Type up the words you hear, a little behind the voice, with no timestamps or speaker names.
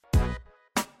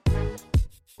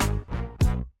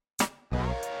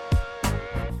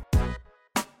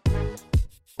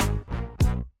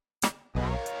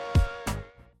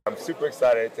super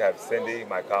excited to have Cindy,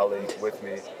 my colleague, with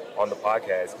me on the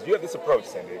podcast. Because you have this approach,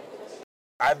 Cindy.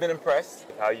 I've been impressed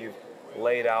with how you've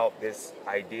laid out this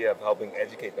idea of helping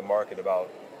educate the market about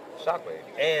Shockwave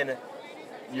and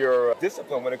your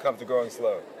discipline when it comes to growing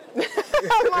slow.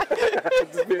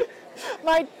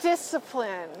 My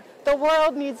discipline. The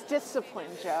world needs discipline,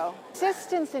 Joe.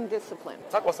 Persistence and discipline.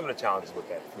 Talk about some of the challenges with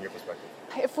that from your perspective.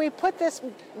 If we put this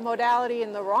modality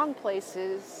in the wrong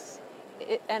places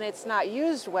and it's not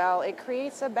used well, it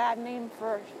creates a bad name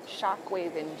for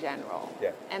Shockwave in general.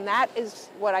 Yeah. And that is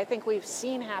what I think we've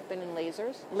seen happen in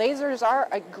lasers. Lasers are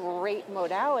a great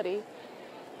modality,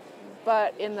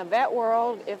 but in the vet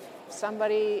world, if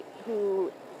somebody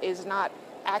who is not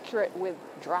accurate with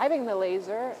driving the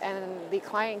laser and the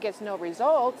client gets no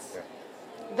results,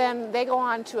 then they go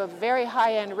on to a very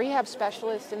high-end rehab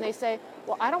specialist and they say,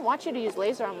 well, I don't want you to use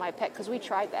laser on my pet because we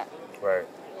tried that. Right.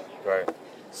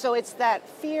 So it's that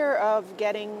fear of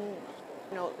getting,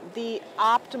 the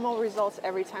optimal results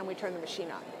every time we turn the machine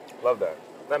on. Love that.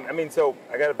 I mean, so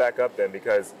I got to back up then,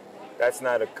 because that's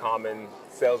not a common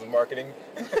sales and marketing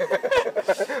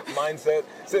mindset.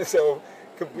 So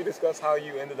could we discuss how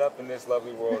you ended up in this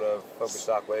lovely world of Focus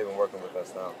Shockwave and working with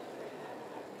us now?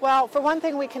 Well, for one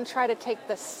thing, we can try to take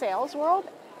the sales world,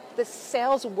 the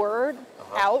sales word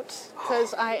out,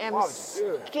 because I am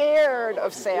scared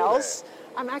of sales.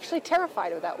 I'm actually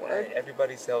terrified of that word.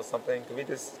 Everybody sells something. Can we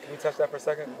touch that for a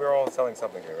second? We're all selling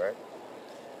something here, right?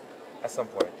 At some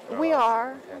point. We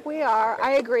are. Okay.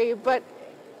 I agree, but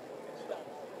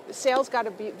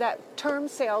that term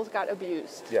sales got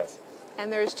abused. Yes.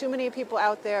 And there's too many people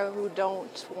out there who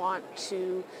don't want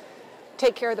to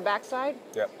take care of the backside.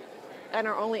 Yep. And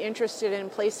are only interested in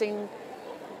placing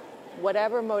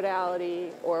whatever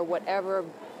modality or whatever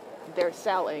they're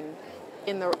selling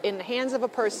in the hands of a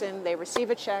person. They receive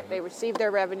a check, they receive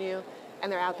their revenue,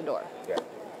 and they're out the door. Yeah.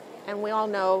 And we all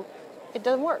know it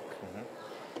doesn't work.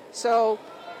 So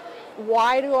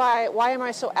why am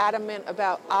I so adamant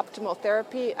about optimal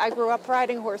therapy? I grew up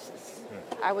riding horses.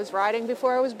 I was riding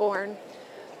before I was born,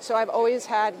 so I've always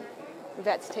had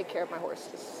vets take care of my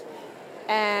horses.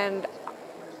 And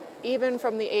even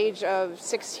from the age of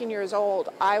 16 years old,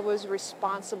 I was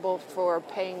responsible for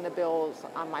paying the bills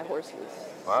on my horses.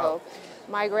 Wow. So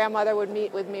my grandmother would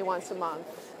meet with me once a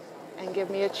month and give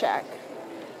me a check.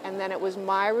 And then it was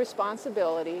my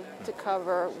responsibility to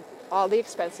cover all the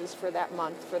expenses for that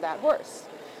month for that horse.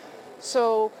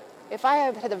 So if I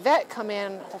had a vet come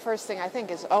in, the first thing I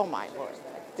think is, oh my Lord,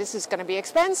 this is going to be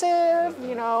expensive.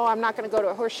 I'm not going to go to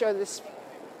a horse show this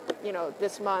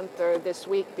month or this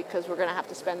week because we're going to have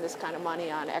to spend this kind of money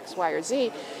on X, Y, or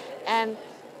Z. And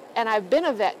I've been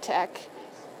a vet tech,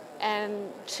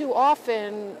 and too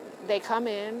often they come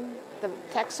in, the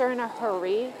techs are in a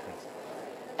hurry,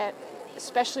 and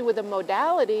especially with the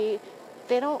modality,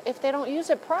 if they don't use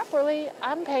it properly,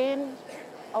 I'm paying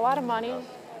a lot of money,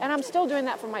 and I'm still doing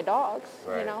that for my dogs.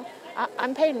 Right.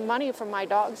 I'm paying money for my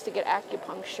dogs to get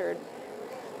acupunctured.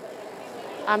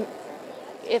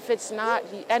 If it's not,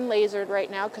 and lasered right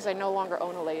now because I no longer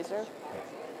own a laser.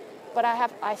 But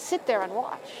I sit there and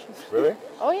watch. Really?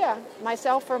 Oh yeah,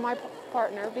 myself or my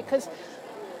partner, because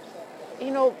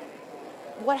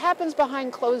what happens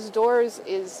behind closed doors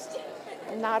is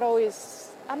not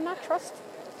always. I'm not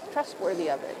trustworthy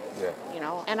of it.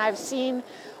 Yeah. And I've seen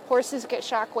horses get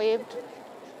shockwaved,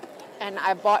 and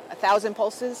I bought 1,000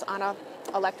 pulses on a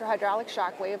electrohydraulic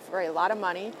shockwave for a lot of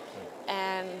money.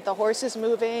 And the horse is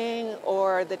moving,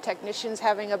 or the technician's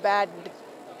having a bad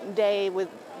day with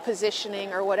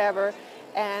positioning or whatever,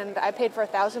 and I paid for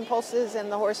 1,000 pulses,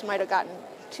 and the horse might have gotten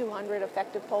 200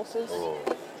 effective pulses.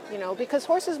 Because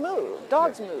horses move,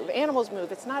 dogs move, animals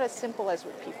move. It's not as simple as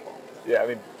with people. Yeah, I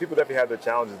mean, people definitely have their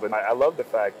challenges, but I love the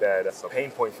fact that it's a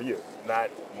pain point for you, not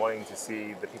wanting to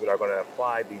see the people that are going to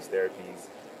apply these therapies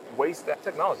waste that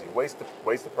technology, waste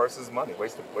the person's money,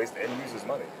 waste the end user's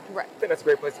money. Right. I think that's a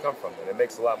great place to come from, and it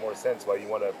makes a lot more sense why you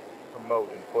want to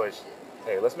promote and push.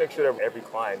 Hey, let's make sure that every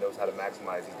client knows how to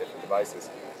maximize these different devices.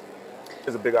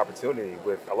 There's a big opportunity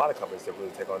with a lot of companies that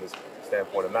really take on this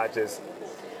standpoint of not just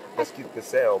let's keep the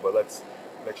sale, but let's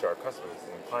make sure our customers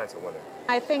and clients are winning.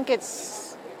 I think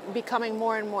it's becoming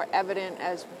more and more evident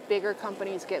as bigger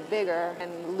companies get bigger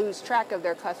and lose track of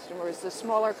their customers. The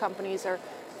smaller companies are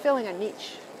filling a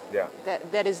niche. Yeah.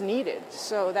 That is needed.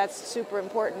 So that's super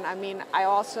important. I mean, I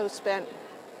also spent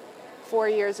 4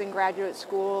 years in graduate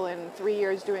school and 3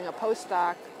 years doing a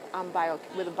postdoc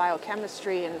with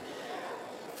biochemistry, and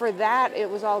for that it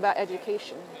was all about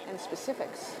education and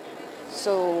specifics.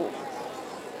 So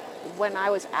when I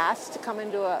was asked to come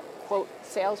into a quote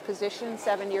sales position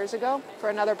 7 years ago for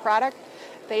another product,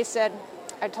 they said,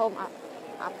 I told them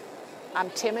I'm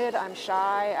timid, I'm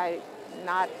shy, I'm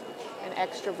not an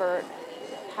extrovert.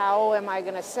 How am I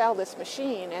going to sell this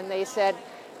machine? And they said,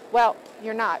 well,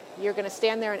 you're not. You're going to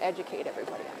stand there and educate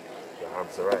everybody on it. You're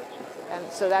 100% right. And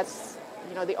so that's,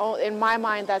 in my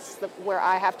mind, that's where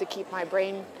I have to keep my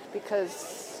brain,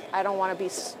 because I don't want to be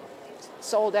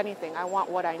sold anything. I want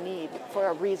what I need for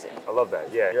a reason. I love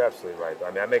that. Yeah, you're absolutely right.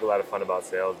 I mean, I make a lot of fun about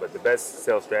sales, but the best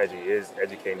sales strategy is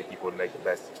educating the people to make the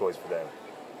best choice for them.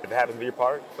 If it happens to be your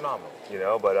part, phenomenal,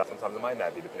 but sometimes it might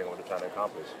not be, depending on what they're trying to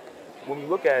accomplish. When we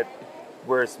look at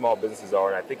where small businesses are,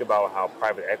 and I think about how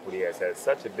private equity has had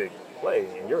such a big play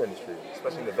in your industry,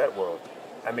 especially in the vet world.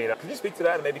 I mean, can you speak to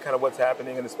that and maybe kind of what's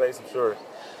happening in the space? I'm sure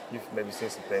you've maybe seen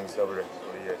some things over the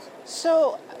years.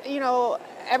 So,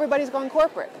 everybody's going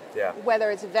corporate. Yeah.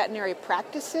 Whether it's veterinary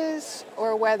practices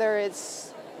or whether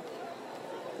it's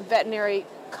veterinary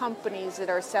companies that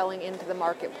are selling into the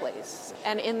marketplace.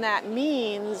 And in that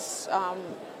means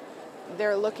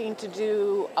they're looking to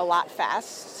do a lot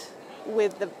fast.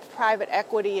 With the private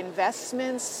equity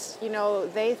investments,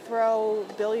 they throw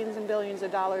billions and billions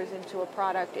of dollars into a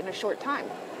product in a short time.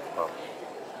 Oh.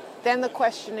 Then the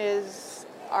question is,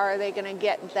 are they going to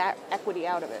get that equity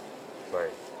out of it? Right.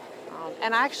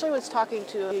 And I actually was talking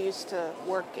to who used to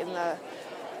work in the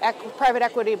private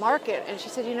equity market, and she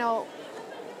said,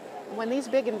 when these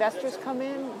big investors come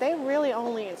in, they really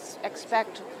only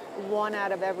expect 1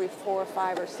 out of every 4 or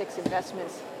 5 or 6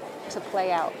 investments to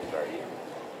play out. Right.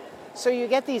 So you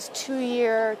get these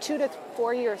 2 to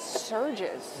 4 year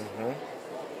surges, Mm-hmm.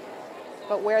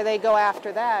 but where they go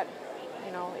after that,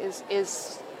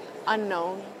 is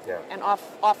unknown. Yeah. And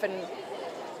often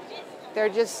they're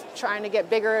just trying to get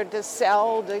bigger to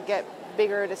sell,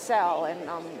 and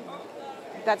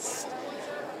that's.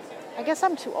 I guess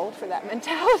I'm too old for that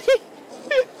mentality.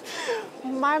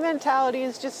 My mentality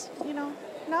is just,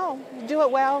 no, do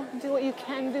it well, do what you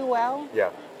can do well. Yeah.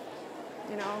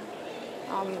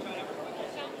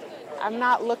 I'm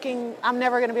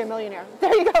never going to be a millionaire.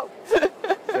 There you go.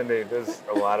 Cindy, there's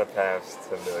a lot of paths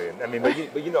to a million. I mean, but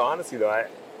honestly though,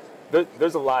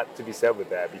 there's a lot to be said with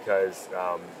that, because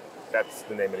that's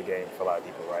the name of the game for a lot of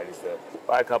people, right? It's to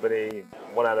buy a company,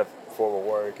 1 out of 4 will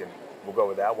work, and we'll go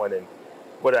with that one. And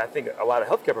what I think a lot of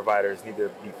healthcare providers need to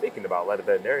be thinking about, a lot of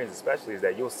veterinarians especially, is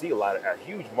that you'll see a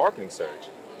huge marketing surge.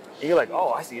 And you're like,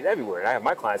 oh, I see it everywhere. And I have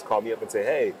my clients call me up and say,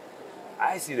 hey,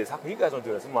 I see this. How come you guys don't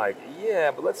do this? I'm like,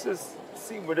 yeah, but let's just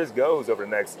see where this goes over the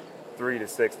next 3 to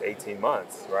 6 to 18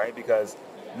 months, right? Because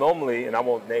normally, and I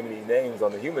won't name any names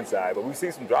on the human side, but we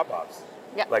see some drop-offs.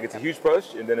 Yeah. Like it's a huge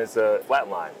push, and then it's a flat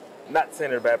line. Not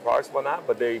saying they're bad products or whatnot,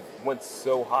 but they went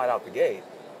so hot out the gate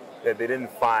that they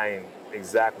didn't find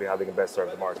exactly how they can best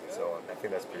serve the market. So I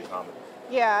think that's pretty common.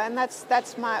 Yeah, and that's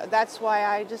why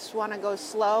I just want to go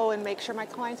slow and make sure my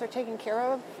clients are taken care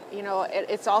of.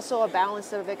 It's also a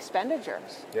balance of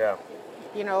expenditures. Yeah.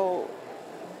 You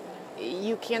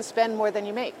can't spend more than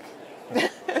you make.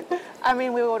 I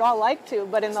mean, we would all like to,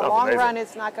 but in the long amazing. run,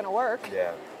 it's not going to work.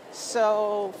 Yeah.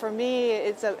 So for me,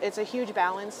 it's a huge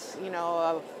balance,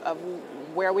 of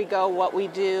where we go, what we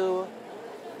do,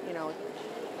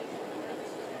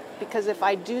 because if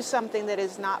I do something that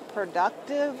is not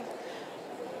productive,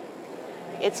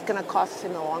 it's going to cost us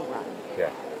in the long run. Yeah.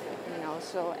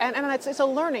 So and it's a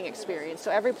learning experience.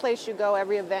 So every place you go,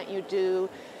 every event you do,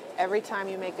 every time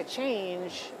you make a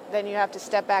change, then you have to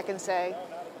step back and say,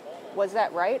 was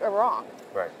that right or wrong?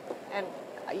 Right. And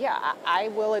yeah, I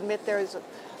will admit there's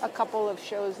a couple of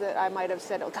shows that I might have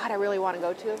said, oh God, I really want to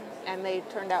go to, and they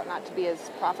turned out not to be as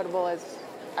profitable as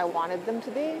I wanted them to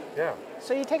be. Yeah.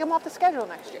 So you take them off the schedule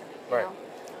next year. Right.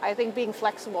 I think being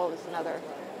flexible is another.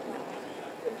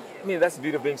 I mean, that's the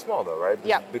beauty of being small, though, right?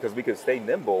 Yeah. Because we can stay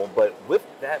nimble, but with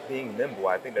that being nimble,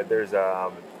 I think that there's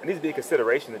it needs to be a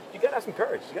consideration that you got to have some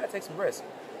courage. You got to take some risks.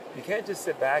 You can't just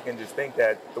sit back and just think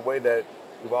that the way that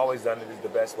we've always done it is the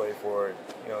best way for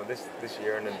this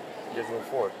year and then years moving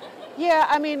forward. Yeah,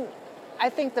 I mean,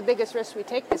 I think the biggest risk we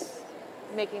take is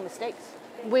making mistakes.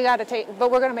 We got to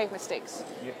but we're going to make mistakes.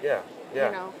 Yeah.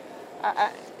 You're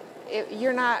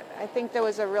not. I think there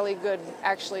was a really good,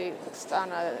 actually,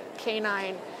 on a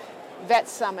canine vet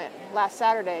summit last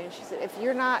Saturday, and she said, if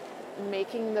you're not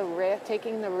taking the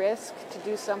risk to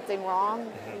do something wrong,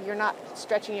 mm-hmm. you're not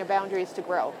stretching your boundaries to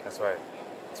grow. That's right.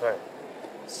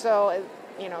 So,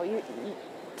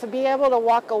 to be able to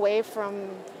walk away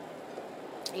from,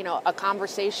 a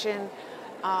conversation,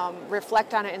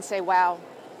 reflect on it and say, wow,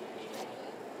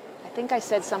 I think I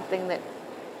said something that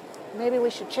maybe we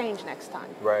should change next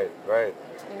time. Right. Yeah.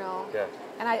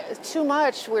 And too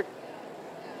much, we're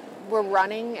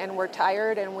running and we're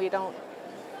tired and we don't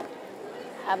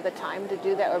have the time to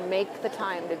do that or make the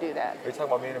time to do that. Are you talking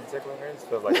about me in particular, man? This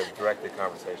feels like a directed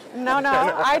conversation. No,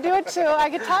 I do it too. I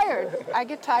get tired.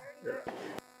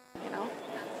 You know,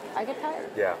 I get tired.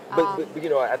 Yeah, but you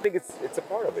know, I think it's a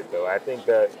part of it though. I think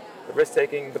that the risk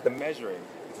taking, but the measuring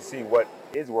to see what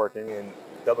is working and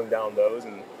doubling down on those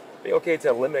and being okay to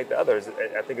eliminate the others,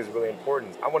 I think is really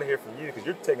important. I want to hear from you because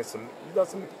you've done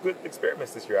some good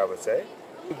experiments this year, I would say.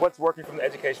 What's working from the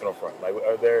educational front? Like,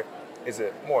 is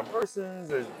it more in person?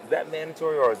 Is that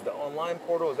mandatory, or is the online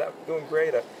portal, is that doing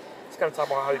great? Just kind of talk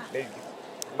about how you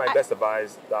might best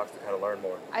advise docs to kind of learn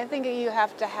more. I think you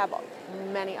have to have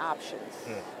many options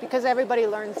because everybody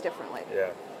learns differently. Yeah.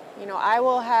 You know, I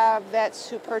will have vets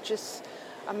who purchase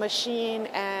a machine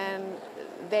and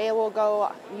they will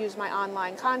go use my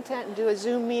online content and do a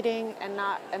Zoom meeting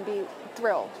and be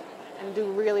thrilled and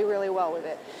do really, really well with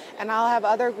it. And I'll have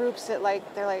other groups that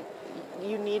they're like,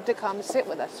 you need to come sit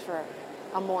with us for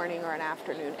a morning or an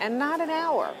afternoon, and not an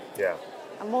hour. Yeah.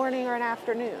 A morning or an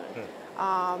afternoon.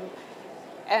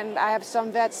 And I have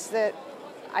some vets that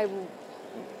I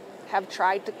have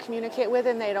tried to communicate with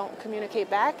and they don't communicate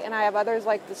back. And I have others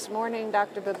like this morning,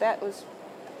 Dr. Babette was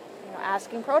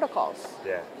asking protocols.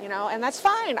 Yeah. You know, and that's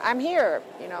fine. I'm here.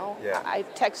 You know, yeah. I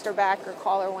text her back or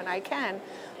call her when I can.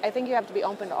 I think you have to be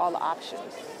open to all the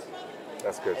options.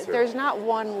 That's good too. There's not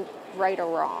one right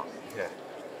or wrong. Yeah.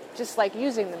 Just like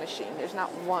using the machine, there's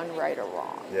not one right or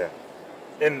wrong. Yeah.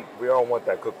 And we all want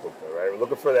that cookbook though, right? We're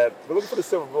looking for the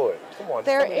silver bullet. Come on.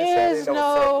 There is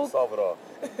no solve it all.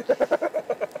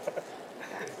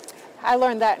 I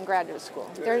learned that in graduate school.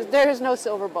 There is no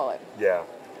silver bullet. Yeah.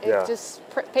 It's just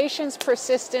patience,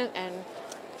 persistent, and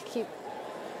keep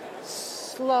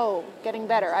slow getting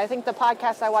better. I think the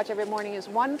podcast I watch every morning is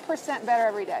 1% better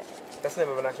every day. That's the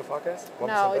name of an actual podcast?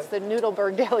 No, it's the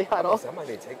Noodleberg Daily Huddle. I might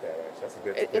need to take that. Actually, that's a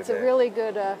good. It's a really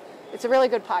good. It's a really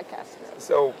good podcast.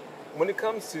 So, when it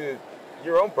comes to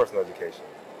your own personal education,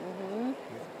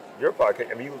 your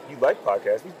podcast. I mean, you like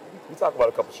podcasts. We talk about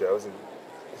a couple shows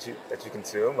that you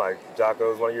consume. Like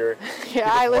Jocko's one of your.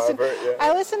 Yeah, I listen. Yeah.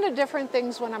 I listen to different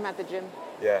things when I'm at the gym.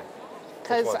 Yeah.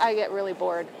 Because I get really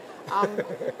bored.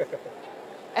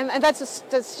 And that's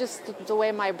just the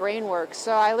way my brain works.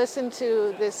 So I listen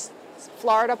to this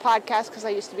Florida podcast because I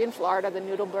used to be in Florida, the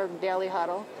Noodleberg Daily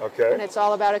Huddle. Okay. And it's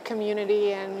all about a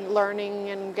community and learning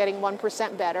and getting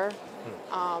 1% better,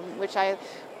 which I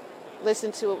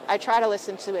listen to. I try to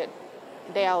listen to it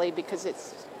daily because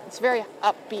it's very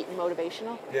upbeat and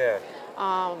motivational. Yeah.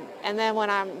 And then when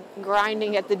I'm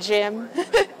grinding at the gym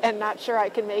and not sure I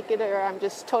can make it or I'm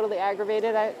just totally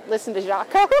aggravated, I listen to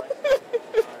Jocko.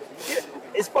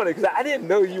 It's funny because I didn't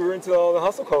know you were into all the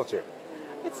hustle culture.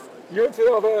 You're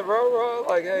into all that rah-rah,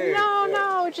 like, hey.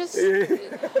 No, just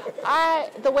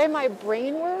the way my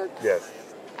brain works. Yes.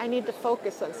 I need to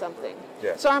focus on something.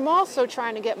 Yeah. So I'm also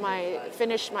trying to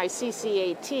finish my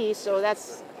CCAT. So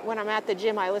that's when I'm at the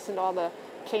gym. I listen to all the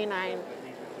canine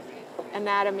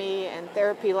anatomy and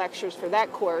therapy lectures for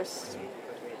that course.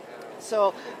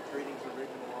 So,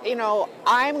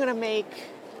 I'm going to make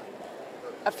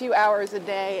a few hours a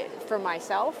day for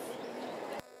myself.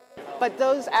 But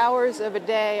those hours of a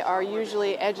day are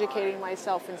usually educating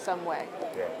myself in some way.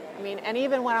 Yeah. I mean, and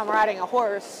even when I'm riding a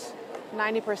horse,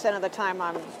 90% of the time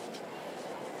I'm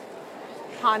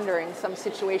pondering some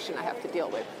situation I have to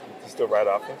deal with. You still ride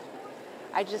often?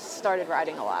 I just started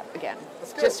riding a lot again.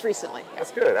 That's good. Just recently. That's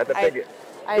good.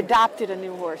 I adopted a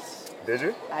new horse. Did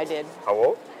you? I did. How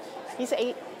old? He's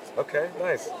 8. Okay,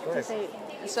 nice. He's 8.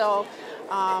 So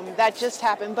that just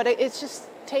happened. But it's just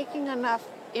taking enough.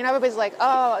 Everybody's like,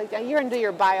 oh, you're into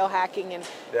your biohacking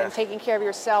and taking care of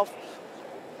yourself.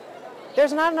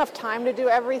 There's not enough time to do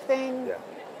everything.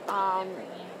 Yeah.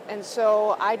 And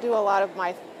so I do a lot of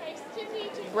my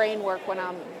brain work when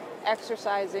I'm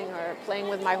exercising or playing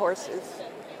with my horses.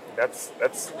 That's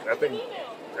I think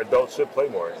adults should play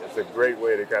more. It's a great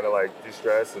way to kind of like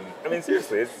de-stress. And I mean,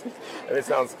 seriously, it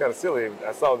sounds kind of silly.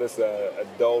 I saw this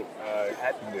adult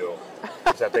Happy Meal,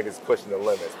 which I think is pushing the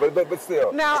limits. But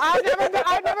still. Now,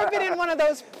 I've never been in one of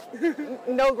those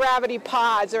no gravity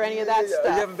pods or any of that stuff.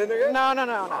 You haven't been there yet? No.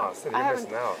 Oh, so you're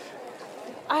missing out.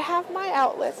 I have my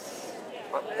outlets.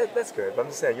 That's good, but I'm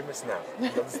just saying you're missing out.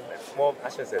 Well, I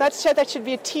shouldn't say that should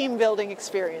be a team building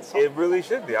experience. It really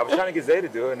should be. I was trying to get Zay to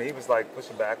do it, and he was like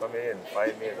pushing back on me and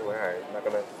fighting me. And all right, I'm not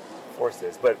gonna force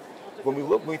this. But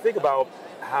when we think about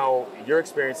how your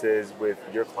experience is with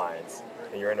your clients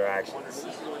and your interactions,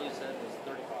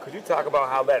 could you talk about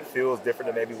how that feels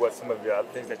different than maybe what some of the other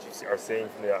things that you are seeing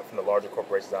from the larger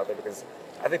corporations out there? Because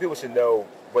I think people should know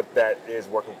what that is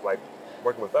working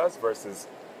with us versus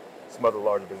some other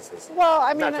larger businesses. Well,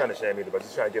 I mean, I'm not trying to shame either, but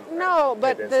just trying to get no,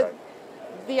 but insight.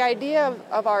 the idea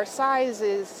of our size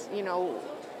is, you know,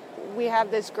 we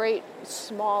have this great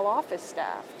small office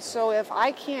staff. So if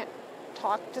I can't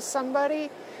talk to somebody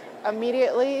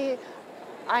immediately,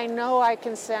 I know I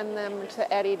can send them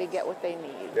to Eddie to get what they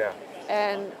need. Yeah.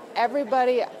 And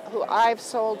everybody who I've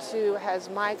sold to has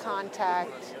my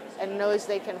contact and knows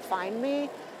they can find me.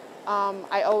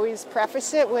 I always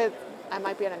preface it with, I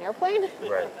might be on an airplane.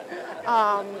 Right.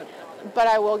 But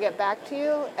I will get back to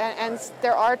you. And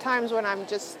there are times when I'm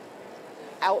just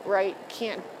outright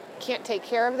can't take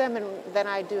care of them, and then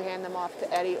I do hand them off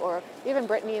to Eddie or even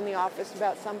Brittany in the office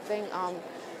about something.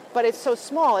 But it's so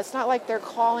small. It's not like they're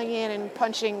calling in and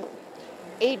punching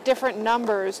 8 different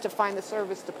numbers to find the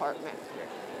service department.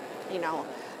 You know,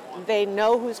 they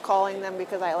know who's calling them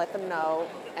because I let them know,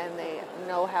 and they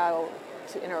know how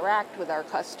to interact with our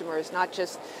customers, not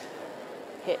just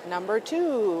hit number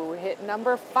 2, hit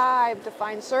number 5 to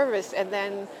find service. And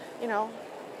then, you know,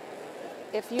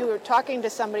 if you are talking to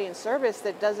somebody in service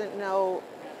that doesn't know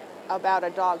about a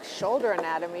dog's shoulder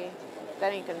anatomy,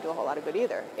 that ain't going to do a whole lot of good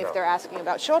either if No. they're asking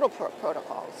about shoulder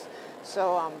protocols.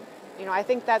 So, you know, I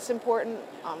think that's important.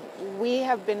 We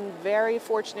have been very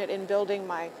fortunate in building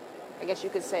my, I guess you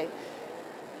could say,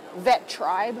 vet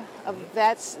tribe of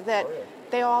vets that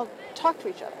they all talk to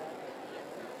each other.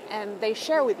 And they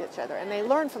share with each other, and they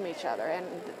learn from each other. And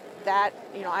that,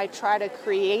 you know, I try to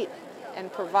create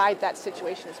and provide that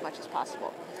situation as much as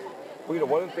possible. Well, you know,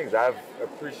 one of the things I've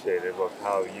appreciated of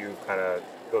how you've kind of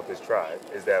built this tribe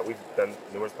is that we've done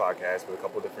numerous podcasts with a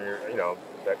couple of different, you know,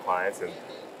 vet clients, and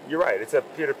you're right, it's a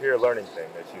peer-to-peer learning thing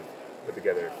that you've put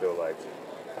together, I feel like.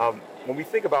 When we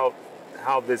think about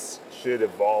how this should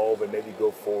evolve and maybe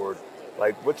go forward,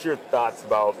 like, what's your thoughts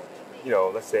about, you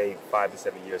know, let's say 5 to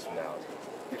 7 years from now?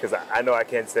 Because I know I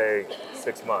can't say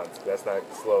 6 months, that's not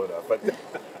slow enough, but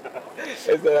it's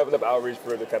not having enough outreach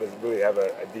for it to kind of really have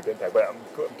a deep impact. But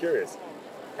I'm curious.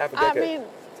 Half a decade. I mean,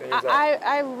 10 years out.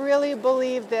 I really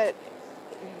believe that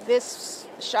this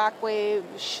shockwave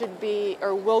should be,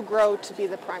 or will grow to be,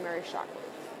 the primary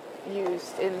shockwave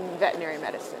used in veterinary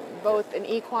medicine, both in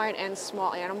equine and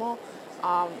small animal.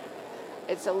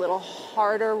 It's a little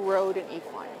harder road in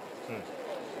equine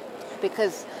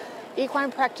because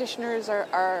equine practitioners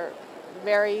are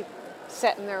very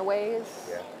set in their ways.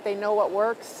 Yeah. They know what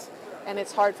works, and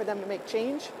it's hard for them to make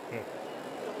change.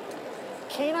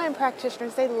 Canine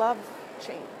practitioners, they love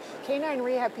change. Canine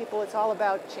rehab people, it's all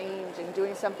about change and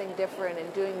doing something different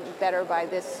and doing better by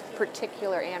this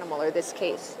particular animal or this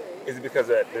case. Is it because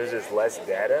there's just less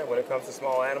data when it comes to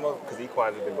small animals? Because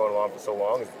equines have been going along for so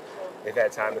long, they've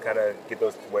had time to kind of get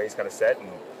those ways kind of set, and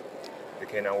the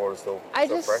canine world is still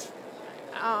fresh?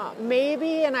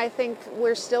 Maybe, and I think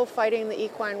we're still fighting the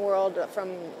equine world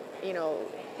from, you know,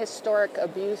 historic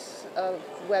abuse of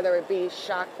whether it be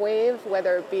shockwave,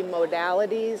 whether it be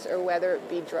modalities, or whether it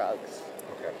be drugs.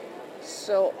 Okay.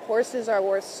 So horses are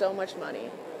worth so much money.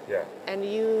 Yeah. And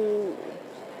you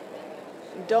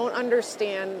don't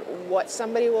understand what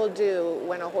somebody will do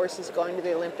when a horse is going to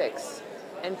the Olympics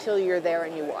until you're there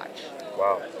and you watch.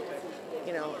 Wow.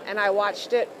 You know, and I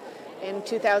watched it in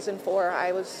 2004.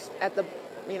 I was at the,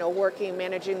 you know,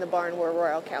 managing the barn where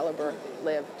Royal Caliber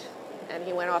lived. And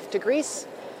he went off to Greece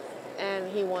and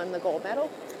he won the gold medal.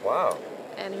 Wow.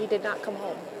 And he did not come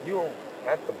home. You were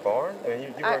at the barn? I mean,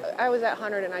 you were... I was at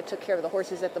Hunnard and I took care of the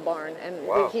horses at the barn. And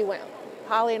Wow. he went.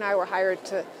 Holly and I were hired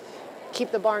to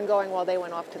keep the barn going while they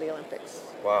went off to the Olympics.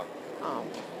 Wow.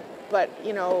 But,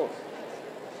 you know,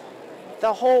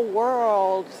 the whole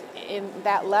world in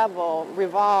that level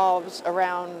revolves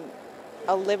around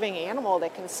a living animal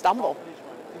that can stumble,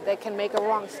 that can make a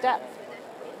wrong step,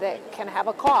 that can have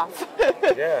a cough.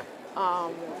 Yeah.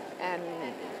 And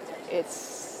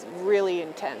it's really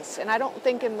intense. And I don't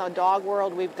think in the dog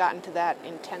world we've gotten to that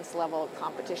intense level of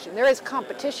competition. There is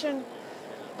competition,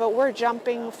 but we're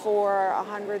jumping for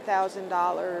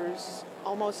 $100,000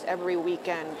 almost every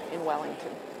weekend in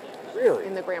Wellington. Really?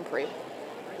 In the Grand Prix.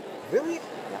 Really?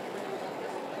 Yeah.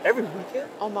 Every weekend?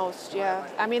 Almost, yeah.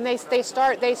 I mean, they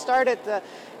start at the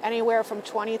anywhere from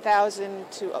 $20,000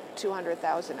 to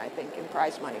 $200,000, I think, in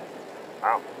prize money.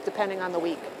 Wow. Depending on the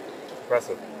week.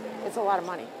 Impressive. It's a lot of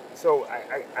money. So,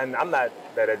 and I'm not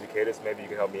that educated, so maybe you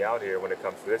can help me out here when it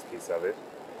comes to this piece of it.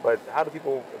 But how do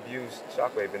people abuse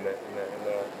shockwave in the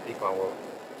equine world?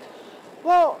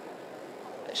 Well,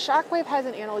 shockwave has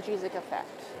an analgesic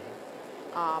effect,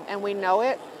 and we know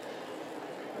it.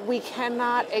 We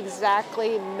cannot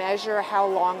exactly measure how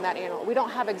long that animal. We don't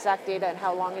have exact data on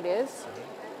how long it is.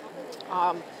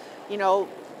 You know,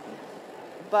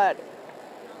 but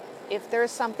if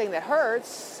there's something that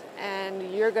hurts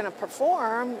and you're going to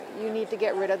perform, you need to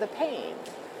get rid of the pain.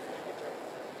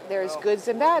 there's goods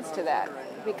and bads to that,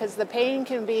 because the pain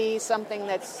can be something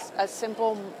that's a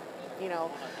simple,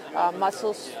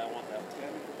 muscle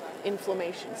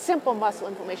inflammation, simple muscle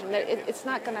inflammation. It's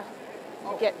not going to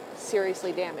get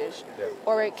seriously damaged. Yeah.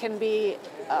 Or it can be,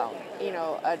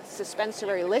 a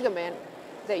suspensory ligament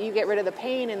that you get rid of the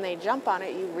pain and they jump on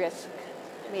it, you risk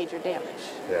major damage.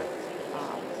 Yeah.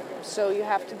 So you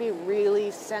have to be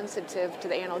really sensitive to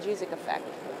the analgesic effect.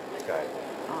 Got it.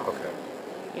 Okay.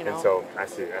 You know. And so I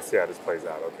see how this plays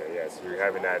out. Okay, yeah. So you're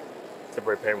having that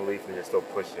temporary pain relief, and you're still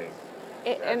pushing.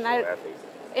 Athletes.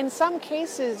 In some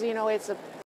cases,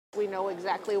 we know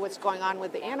exactly what's going on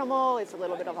with the animal. It's a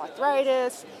little bit of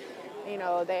arthritis.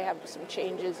 They have some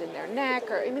changes in their neck,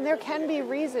 there can be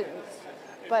reasons.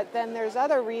 But then there's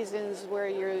other reasons where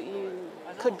you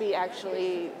could be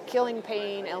actually killing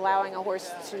pain and allowing a horse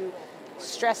to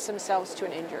stress themselves to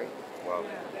an injury. Wow.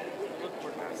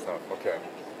 That's tough. Okay.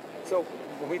 So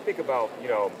when we think about,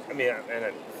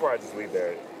 before I just leave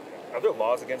there, are there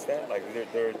laws against that? Like, I've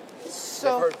heard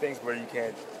things where you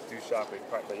can't do shockwave,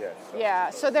 but yeah. So. Yeah,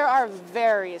 so there are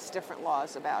various different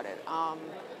laws about it,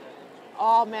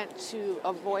 all meant to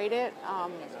avoid it.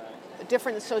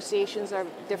 Different associations have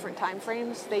different time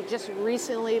frames. They just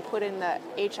recently put in the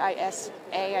HISA,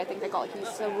 I think they call it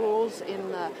HISA rules in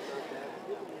the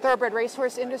thoroughbred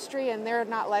racehorse industry, and they're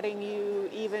not letting you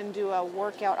even do a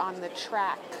workout on the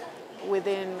track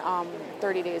within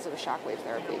 30 days of a shockwave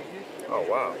therapy. Oh,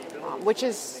 wow. Which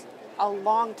is a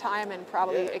long time and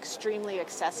probably extremely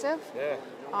excessive. Yeah.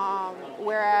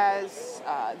 Whereas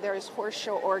there's horse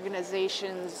show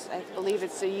organizations, I believe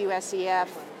it's the USEF,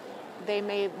 they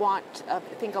may want, I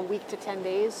think, a week to 10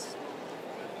 days,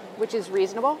 which is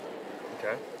reasonable.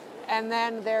 Okay. And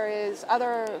then there is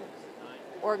other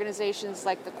organizations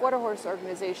like the Quarter Horse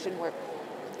Organization where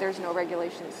there's no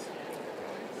regulations.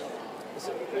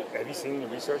 So, have you seen the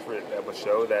research that would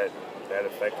show that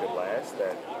effect could last,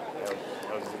 that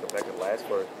analgesic effect could last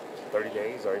for 30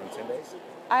 days or even 10 days?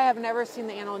 I have never seen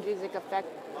the analgesic effect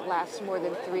last more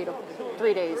than 3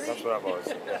 days. That's what I've always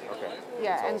said. Yeah, okay.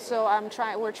 Yeah, and so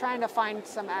we're trying to find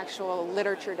some actual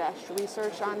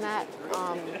literature-research on that.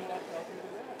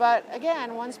 But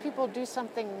again, once people do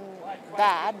something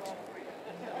bad,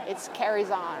 it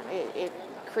carries on. It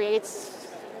creates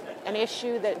an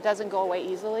issue that doesn't go away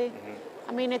easily.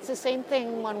 Mm-hmm. It's the same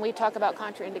thing when we talk about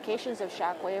contraindications of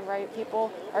shockwave, right?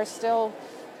 People are still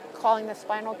calling the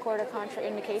spinal cord a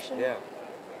contraindication. Yeah.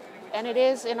 And it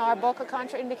is, in our book, a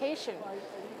contraindication.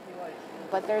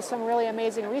 But there's some really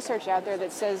amazing research out there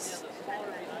that says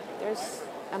there's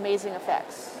amazing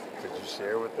effects. Could you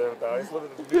share with the audience a little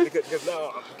bit? Because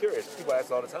now I'm curious. People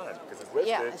ask all the time because it's listed.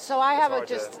 Yeah, so I have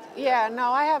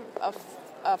I have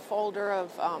a folder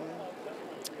of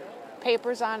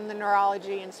papers on the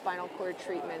neurology and spinal cord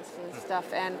treatments and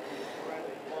stuff. And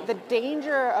the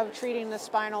danger of treating the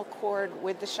spinal cord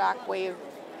with the shockwave,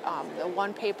 the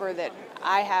one paper that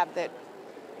I have that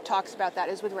talks about that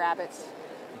is with rabbits,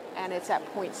 and it's at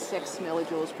 0.6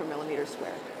 millijoules per millimeter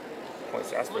square.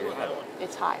 That's pretty high.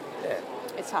 It's high. Yeah.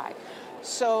 It's high.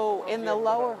 So in the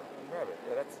lower... Rabbit.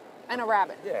 Yeah, that's... And a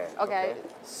rabbit. Yeah. Okay.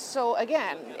 So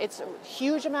again, it's a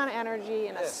huge amount of energy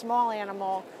in a small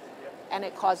animal, and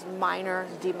it caused minor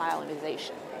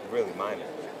demyelinization. Really minor?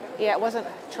 Yeah, it wasn't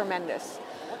tremendous.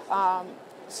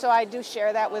 So I do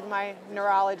share that with my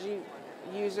neurology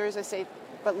users. I say,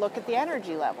 but look at the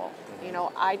energy level.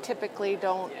 I typically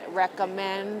don't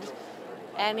recommend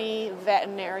any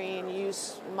veterinarian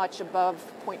use much above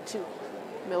 0.2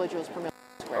 millijoules per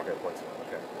millimeter square. Okay, 0.2.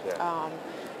 Okay, yeah.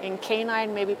 In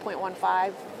canine, maybe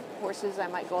 0.15. Horses, I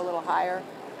might go a little higher.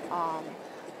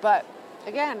 But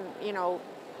again,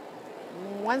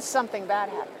 once something bad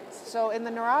happens. So in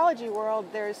the neurology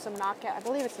world, there's some knockout, I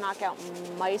believe it's knockout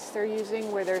mice they're using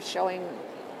where they're showing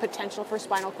potential for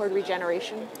spinal cord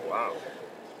regeneration. Wow.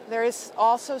 There is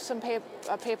also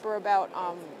a paper about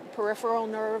peripheral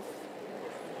nerve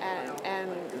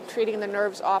and treating the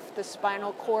nerves off the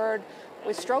spinal cord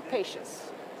with stroke patients.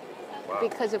 Wow.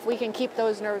 Because if we can keep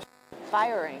those nerves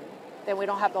firing, then we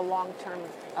don't have the long-term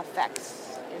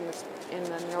effects in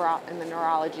the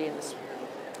neurology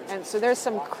and so there's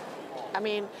some.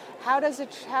 How does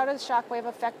shockwave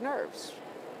affect nerves?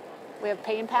 We have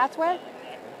pain pathway,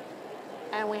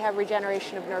 and we have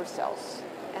regeneration of nerve cells,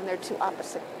 and they're two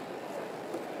opposite.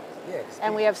 Yeah.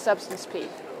 And we have substance P.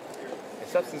 And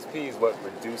substance P is what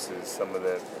reduces some of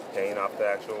the pain off the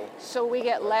actual... So we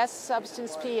get less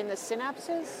substance P in the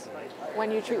synapses when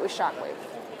you treat with shockwave.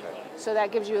 Okay. So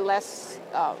that gives you less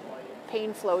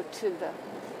pain flow to the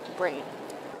brain.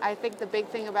 I think the big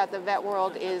thing about the vet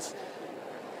world is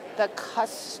the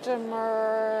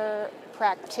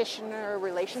customer-practitioner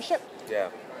relationship. Yeah.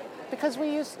 because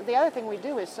the other thing we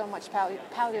do is so much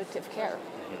palliative care.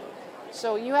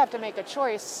 So you have to make a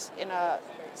choice in a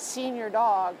senior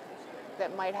dog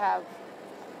that might have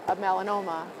a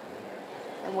melanoma,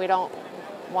 and we don't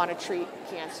want to treat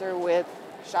cancer with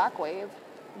shockwave,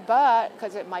 but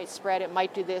because it might spread, it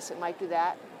might do this, it might do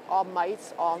that. All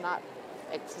mites, all not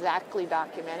exactly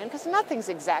documented, because nothing's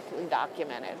exactly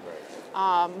documented.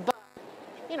 But,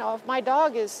 if my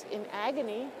dog is in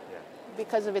agony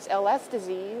because of his LS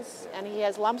disease and he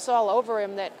has lumps all over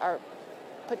him that are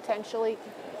potentially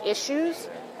issues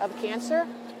of cancer,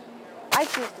 I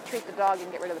choose to treat the dog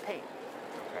and get rid of the pain.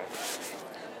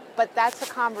 But that's a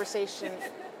conversation,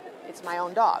 it's my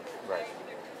own dog. Right.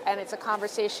 And it's a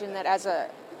conversation that as a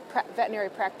veterinary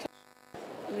practitioner,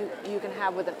 you can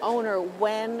have with an owner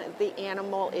when the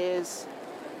animal is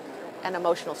an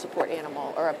emotional support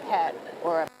animal or a pet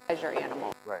or a pleasure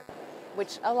animal. Right.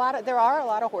 Which there are a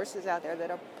lot of horses out there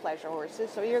that are pleasure horses,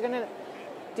 so you're going to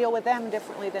deal with them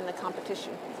differently than the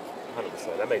competition.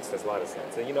 100%. That makes a lot of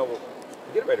sense. And we're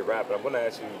getting ready to wrap, but I'm going to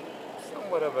ask you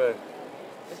somewhat of a...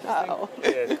 Uh-oh. Yeah,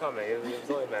 it's coming. It's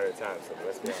only a matter of time, so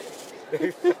let's be honest.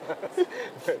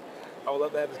 I would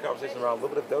love to have this conversation around a little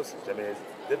bit of dosage. I mean, it's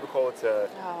difficult to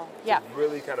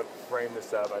really kind of frame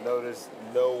this up. I know there's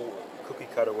no cookie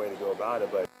cutter way to go about it,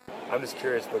 but I'm just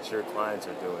curious what your clients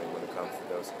are doing when it comes to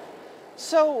dosing.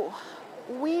 So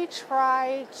we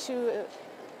try to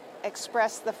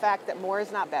express the fact that more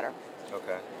is not better.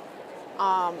 Okay.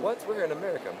 What? We're in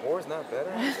America. More is not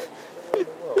better? Where in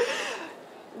the world?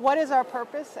 What is our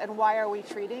purpose and why are we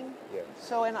treating? Yeah.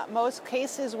 So in most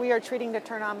cases, we are treating to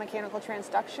turn on mechanical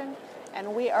transduction,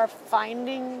 and we are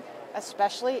finding,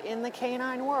 especially in the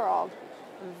canine world,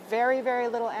 very, very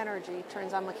little energy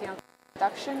turns on mechanical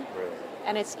transduction. Really?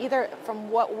 And it's either, from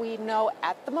what we know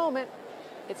at the moment,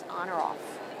 it's on or off.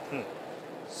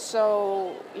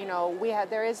 So,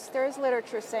 there is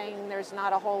literature saying there's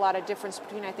not a whole lot of difference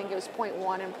between, I think it was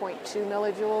 0.1 and 0.2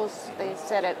 millijoules. They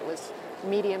said it was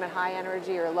medium and high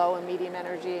energy or low and medium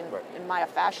energy in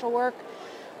myofascial work.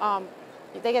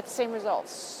 They get the same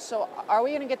results. So are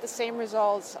we going to get the same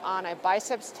results on a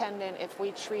biceps tendon if we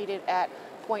treat it at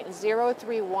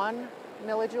 0.031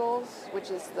 millijoules, which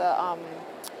is the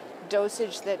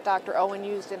dosage that Dr. Owen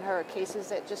used in her cases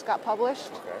that just got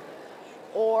published? Okay.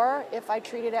 Or if I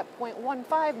treat it at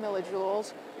 0.15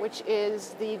 millijoules, which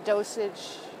is the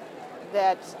dosage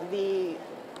that the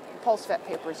PulseVet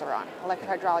papers are on,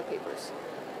 electrohydraulic papers.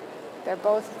 They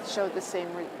both showed the same,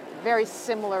 very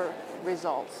similar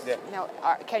results. Yeah. Now,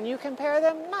 can you compare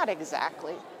them? Not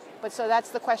exactly. But so that's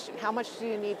the question. How much do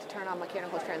you need to turn on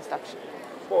mechanical transduction?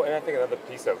 Well, and I think another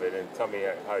piece of it, and tell me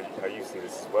how you see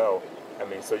this as well, I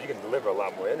mean, so you can deliver a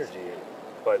lot more energy,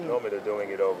 but normally they're doing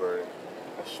it over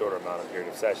a shorter amount of period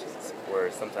of sessions,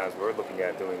 whereas sometimes we're looking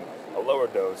at doing a lower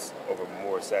dose over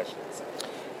more sessions.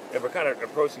 And we're kind of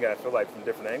approaching it, I feel like, from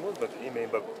different angles, but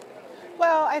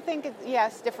Well, I think,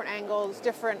 yes, different angles,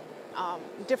 different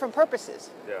purposes.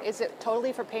 Yeah. Is it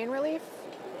totally for pain relief,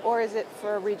 or is it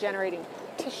for regenerating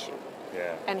tissue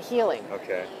and healing?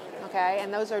 Okay. Okay,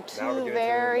 and those are two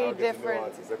very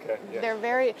different. Okay. Yeah. They're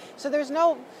very. So there's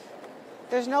no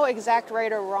exact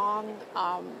right or wrong.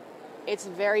 It's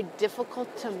very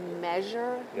difficult to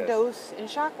measure dose in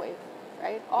shockwave,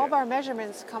 right? All of our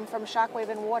measurements come from shockwave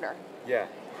and water. Yeah.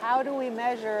 How do we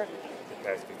measure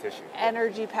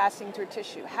energy passing through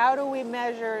tissue? How do we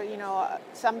measure,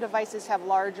 some devices have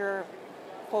larger,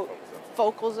 quote,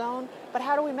 focal zone, but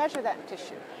how do we measure that in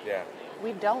tissue? Yeah.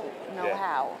 We don't know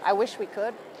how. I wish we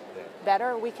could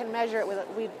better. We can measure it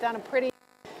we've done a pretty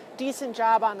decent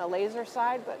job on the laser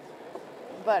side,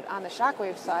 but on the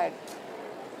shockwave side.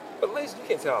 But laser, you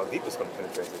can't tell how deep it's going to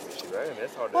penetrate the tissue, right? I mean,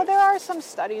 it's hard. Well, there are some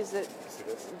studies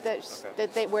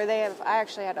where they have. I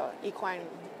actually had an equine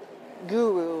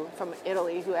guru from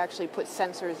Italy who actually put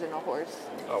sensors in a horse.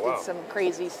 Oh, wow. Did some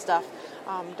crazy stuff,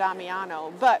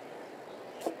 Damiano. But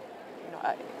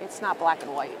it's not black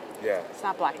and white. Yeah. It's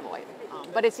not black and white.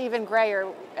 But it's even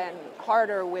grayer and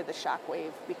harder with the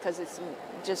shockwave because it's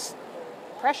just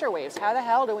pressure waves. How the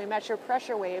hell do we measure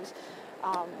pressure waves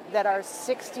that are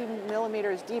 60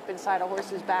 millimeters deep inside a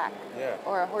horse's back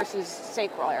or a horse's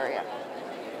sacral area?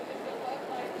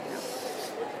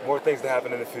 More things to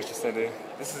happen in the future, Cindy.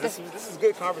 This is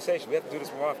good conversation. We have to do this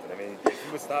more often. I mean, if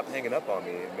you would stop hanging up on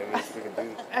me, maybe we can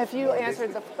do. If you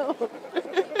answered the phone.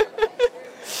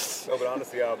 No, but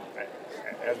honestly, as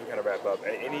we kind of wrap up,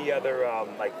 any other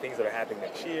things that are happening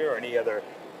next year, or any other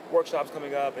workshops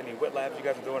coming up, any wet labs you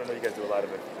guys are doing? I know you guys do a lot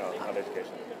of on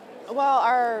education. Well,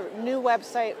 our new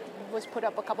website was put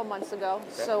up a couple months ago,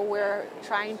 so we're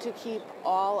trying to keep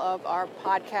all of our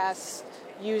podcasts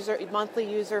monthly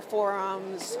user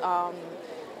forums,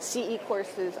 CE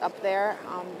courses up there.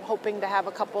 I'm hoping to have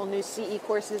a couple new CE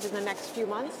courses in the next few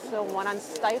months. So one on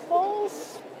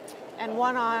stifles and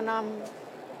one on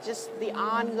just the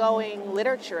ongoing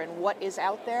literature and what is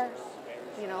out there,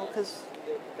 because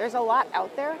there's a lot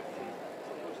out there.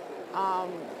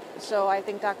 So I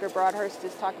think Dr. Broadhurst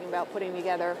is talking about putting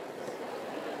together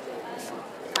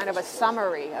kind of a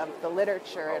summary of the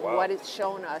literature and what it's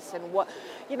shown us and what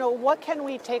can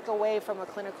we take away from a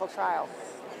clinical trial?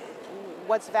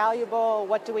 What's valuable?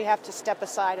 What do we have to step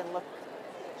aside and look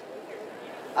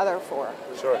other for?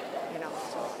 Sure.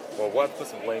 So. Well, we'll put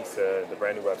some links to the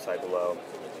brand new website below.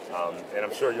 And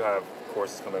I'm sure you'll have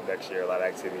courses coming up next year, a lot of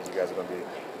activities. You guys are going to be,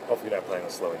 hopefully you're not planning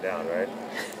on slowing down, right?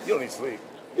 You don't need sleep.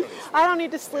 I don't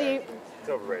need to sleep. Yeah, it's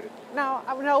overrated. No,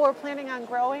 we're planning on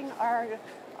growing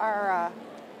our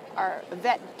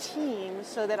vet team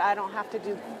so that I don't have to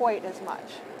do quite as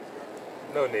much.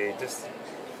 No need. Just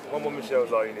one woman show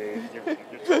is all you need. You're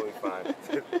totally fine.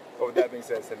 But with that being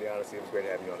said, Cindy, honestly, it was great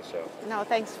having you on the show. No,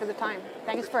 thanks for the time.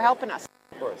 Thanks for helping us.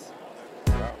 Of course.